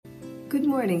Good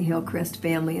morning, Hillcrest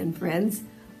family and friends.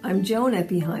 I'm Joan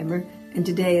Eppiheimer, and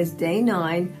today is day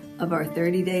 9 of our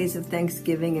 30 days of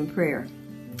Thanksgiving and prayer.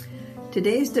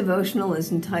 Today's devotional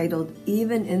is entitled,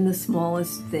 Even in the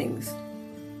Smallest Things.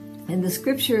 And the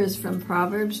scripture is from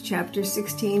Proverbs chapter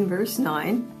 16, verse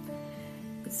 9.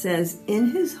 It says,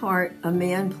 In his heart a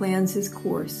man plans his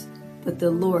course, but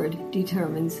the Lord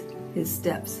determines his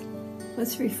steps.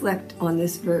 Let's reflect on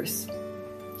this verse.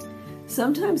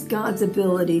 Sometimes God's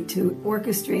ability to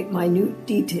orchestrate minute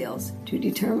details, to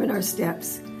determine our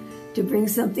steps, to bring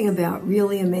something about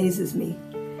really amazes me.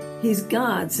 He's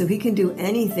God, so he can do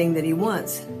anything that he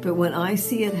wants, but when I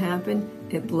see it happen,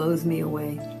 it blows me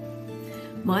away.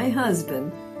 My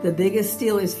husband, the biggest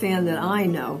Steelers fan that I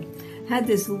know, had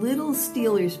this little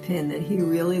Steelers pin that he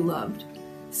really loved.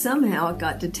 Somehow it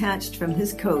got detached from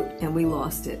his coat and we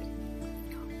lost it.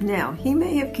 Now, he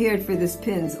may have cared for this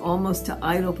pin almost to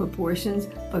idol proportions,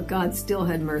 but God still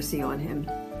had mercy on him.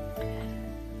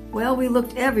 Well, we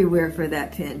looked everywhere for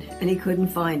that pin, and he couldn't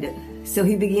find it. So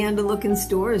he began to look in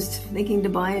stores, thinking to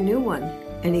buy a new one,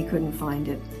 and he couldn't find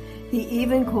it. He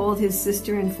even called his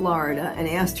sister in Florida and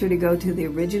asked her to go to the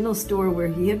original store where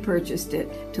he had purchased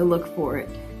it to look for it,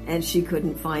 and she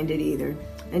couldn't find it either.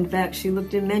 In fact, she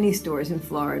looked in many stores in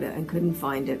Florida and couldn't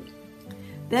find it.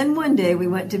 Then one day we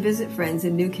went to visit friends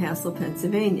in Newcastle,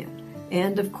 Pennsylvania.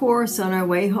 And of course, on our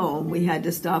way home, we had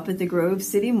to stop at the Grove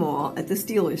City Mall at the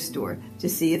Steelers store to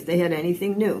see if they had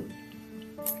anything new.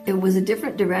 It was a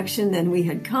different direction than we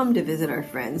had come to visit our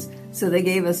friends, so they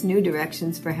gave us new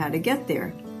directions for how to get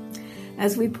there.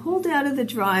 As we pulled out of the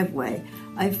driveway,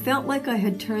 I felt like I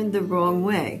had turned the wrong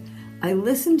way. I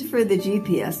listened for the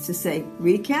GPS to say,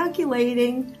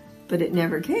 recalculating, but it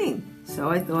never came.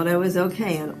 So I thought I was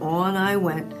okay, and on I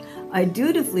went. I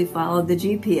dutifully followed the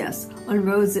GPS on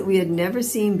roads that we had never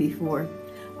seen before.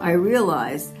 I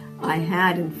realized I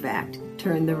had, in fact,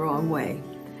 turned the wrong way.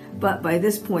 But by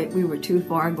this point, we were too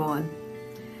far gone.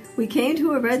 We came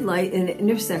to a red light in an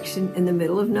intersection in the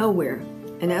middle of nowhere,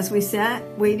 and as we sat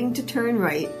waiting to turn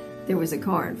right, there was a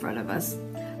car in front of us.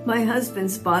 My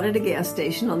husband spotted a gas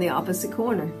station on the opposite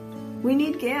corner. We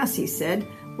need gas, he said.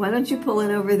 Why don't you pull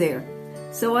in over there?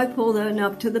 So I pulled on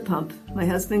up to the pump. My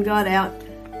husband got out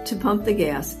to pump the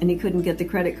gas, and he couldn't get the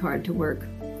credit card to work.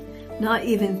 Not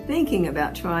even thinking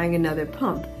about trying another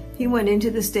pump, he went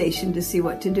into the station to see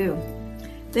what to do.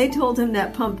 They told him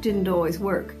that pump didn't always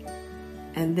work.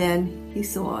 And then he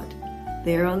saw it,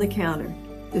 there on the counter,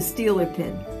 the Steeler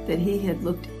pin that he had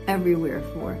looked everywhere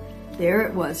for. There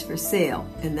it was for sale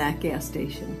in that gas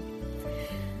station.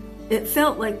 It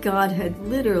felt like God had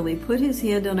literally put his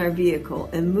hand on our vehicle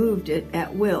and moved it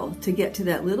at will to get to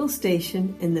that little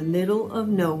station in the middle of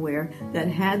nowhere that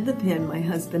had the pin my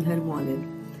husband had wanted.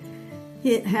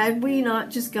 Had we not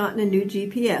just gotten a new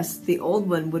GPS, the old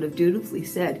one would have dutifully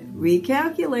said,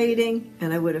 recalculating,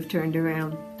 and I would have turned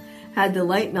around. Had the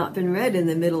light not been red in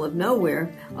the middle of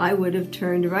nowhere, I would have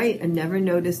turned right and never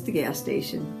noticed the gas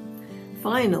station.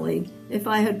 Finally, if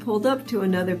I had pulled up to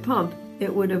another pump,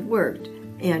 it would have worked,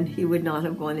 and he would not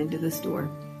have gone into the store.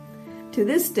 To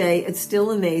this day, it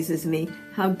still amazes me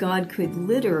how God could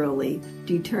literally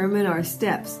determine our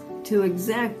steps to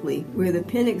exactly where the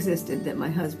pin existed that my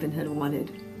husband had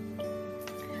wanted.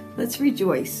 Let's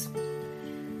rejoice.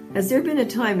 Has there been a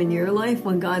time in your life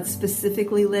when God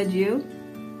specifically led you?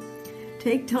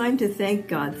 Take time to thank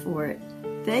God for it.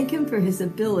 Thank him for his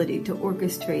ability to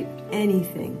orchestrate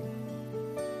anything.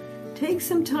 Take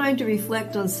some time to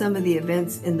reflect on some of the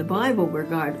events in the Bible where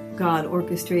God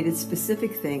orchestrated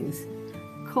specific things.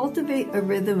 Cultivate a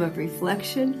rhythm of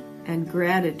reflection and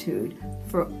gratitude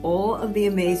for all of the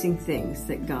amazing things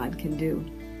that God can do.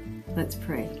 Let's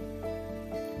pray.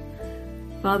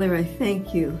 Father, I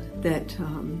thank you that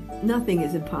nothing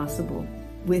is impossible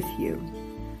with you.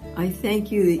 I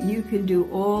thank you that you can do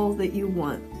all that you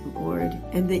want, Lord,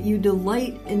 and that you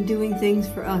delight in doing things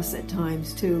for us at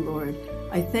times too, Lord.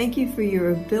 I thank you for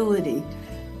your ability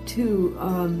to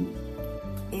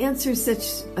answer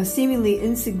such a seemingly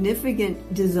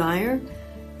insignificant desire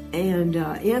and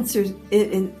answer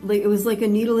it. It was like a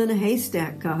needle in a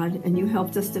haystack, God, and you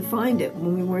helped us to find it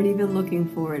when we weren't even looking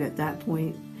for it at that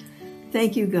point.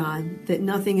 Thank you, God, that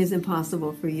nothing is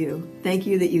impossible for you. Thank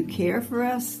you that you care for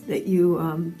us, that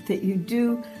you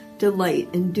do delight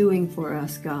in doing for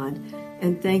us, God.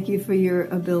 And thank you for your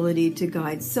ability to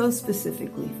guide so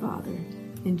specifically, Father.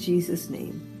 In Jesus'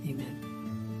 name, amen.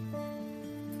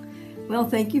 Well,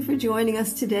 thank you for joining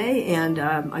us today, and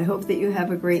I hope that you have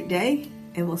a great day,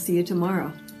 and we'll see you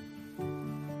tomorrow.